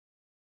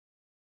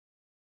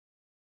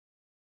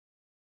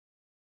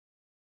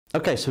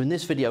Okay, so in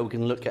this video we're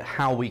going to look at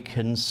how we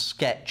can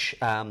sketch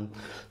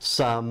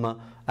some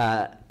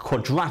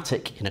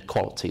quadratic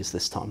inequalities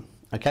this time.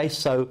 Okay,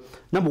 so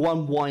number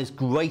one, y is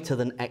greater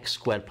than x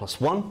squared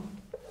plus 1.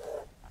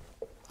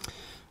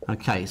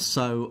 Okay,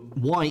 so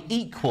y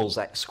equals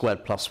x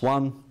squared plus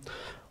 1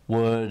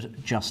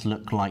 would just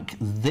look like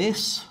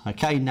this.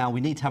 Okay, now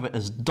we need to have it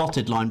as a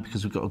dotted line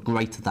because we've got a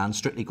greater than,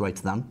 strictly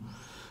greater than.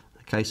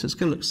 Okay, so it's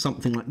going to look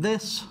something like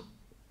this.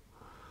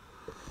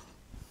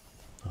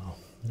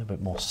 A little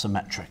bit more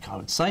symmetric, I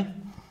would say.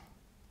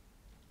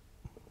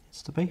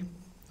 Needs to be.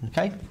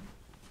 Okay.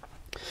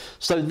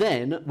 So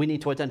then we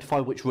need to identify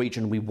which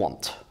region we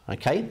want.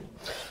 Okay.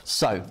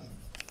 So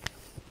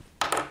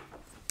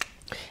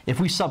if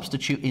we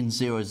substitute in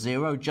 0,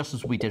 0, just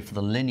as we did for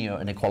the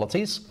linear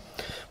inequalities,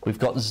 we've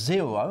got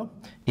 0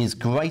 is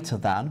greater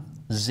than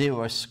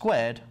 0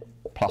 squared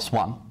plus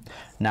 1.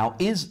 Now,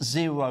 is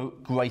 0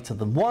 greater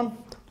than 1?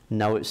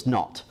 No, it's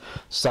not.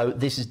 So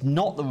this is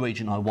not the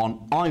region I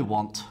want. I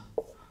want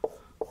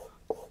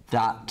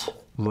that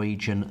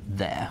region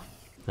there.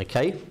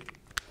 Okay?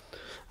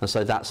 And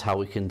so that's how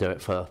we can do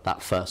it for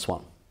that first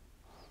one.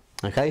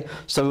 Okay?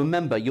 So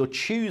remember, you're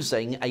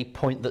choosing a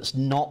point that's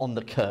not on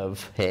the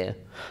curve here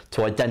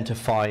to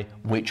identify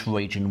which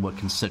region we're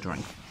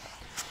considering.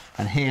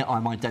 And here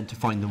I'm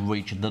identifying the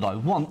region that I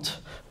want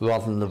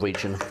rather than the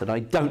region that I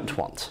don't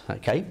want.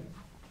 Okay?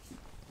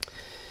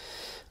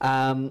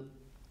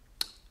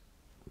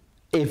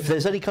 If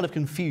there's any kind of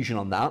confusion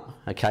on that,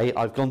 okay,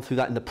 I've gone through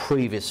that in the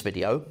previous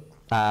video.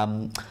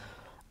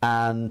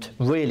 And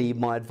really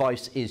my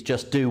advice is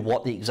just do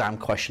what the exam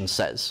question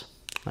says.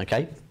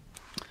 Okay?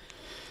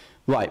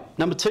 Right,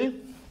 number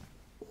 2.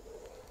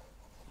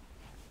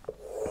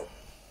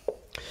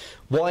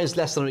 Y is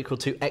less than or equal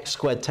to x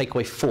squared take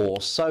away 4.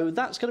 So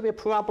that's going to be a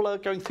parabola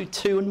going through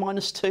 2 and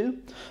minus 2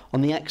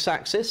 on the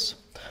x-axis.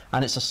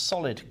 And it's a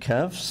solid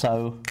curve,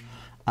 so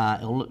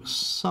it'll look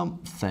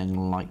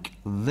something like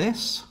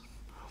this.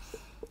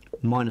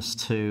 Minus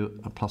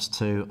 2 and plus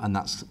 2, and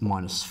that's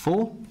minus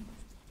 4.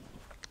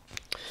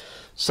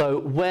 So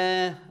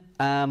we're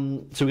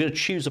going to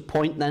choose a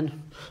point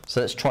then.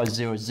 So let's try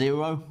 0,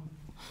 0.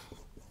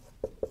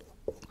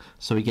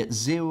 So we get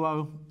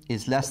 0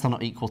 is less than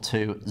or equal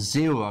to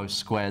 0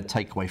 squared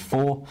take away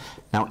 4.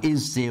 Now,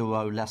 is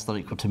 0 less than or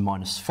equal to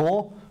minus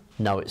 4?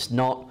 No, it's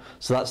not.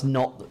 So that's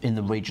not in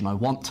the region I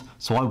want.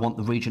 So I want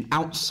the region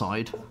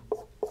outside,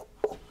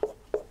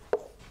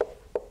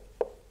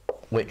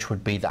 which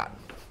would be that.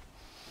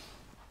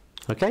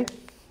 Okay?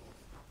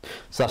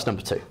 So that's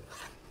number 2.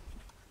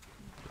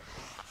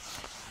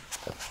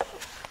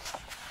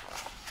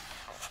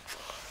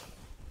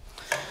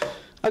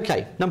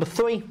 Okay, number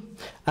 3,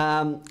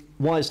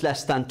 y is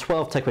less than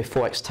 12 take away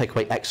 4x take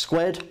away x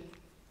squared.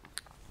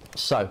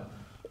 So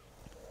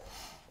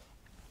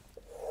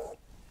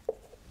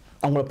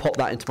I'm going to pop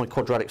that into my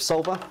quadratic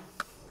solver,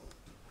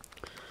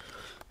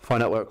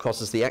 find out where it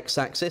crosses the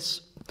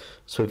x-axis.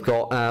 So we've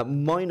got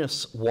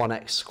minus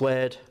 1x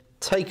squared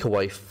take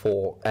away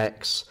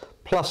 4x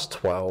plus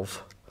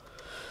 12,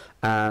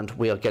 and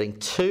we are getting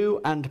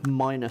 2 and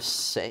minus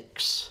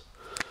 6.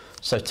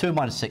 So 2 and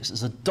minus 6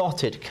 is a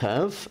dotted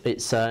curve.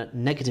 It's a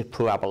negative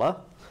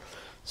parabola.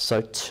 So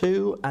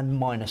 2 and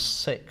minus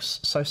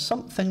 6. So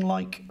something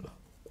like...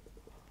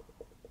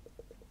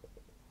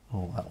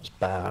 Oh, that was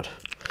bad.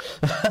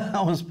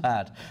 That was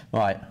bad.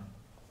 Right.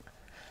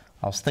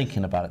 I was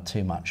thinking about it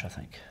too much, I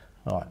think.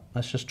 All right,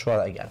 let's just try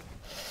that again.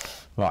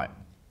 Right.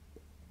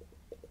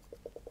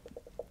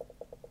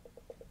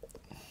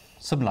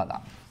 Something like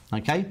that.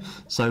 Okay,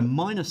 so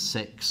minus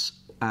 6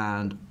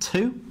 and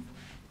 2.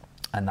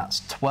 And that's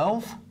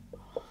 12.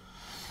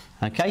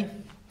 Okay,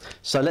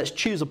 so let's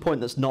choose a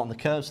point that's not on the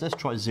curve. So let's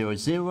try 0,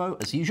 0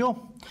 as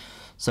usual.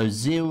 So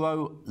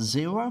 0,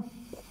 0.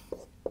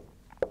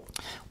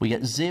 We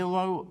get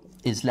 0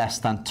 is less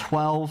than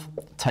 12,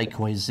 take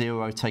away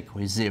 0, take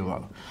away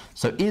 0.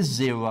 So is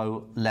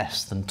 0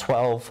 less than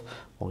 12?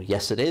 Well,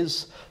 yes it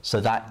is.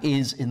 So that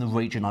is in the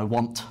region I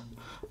want.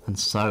 And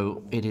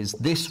so it is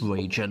this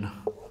region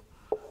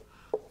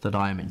that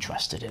I am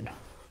interested in.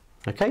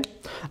 Okay,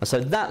 and so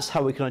that's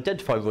how we can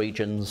identify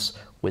regions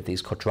with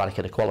these quadratic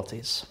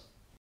inequalities.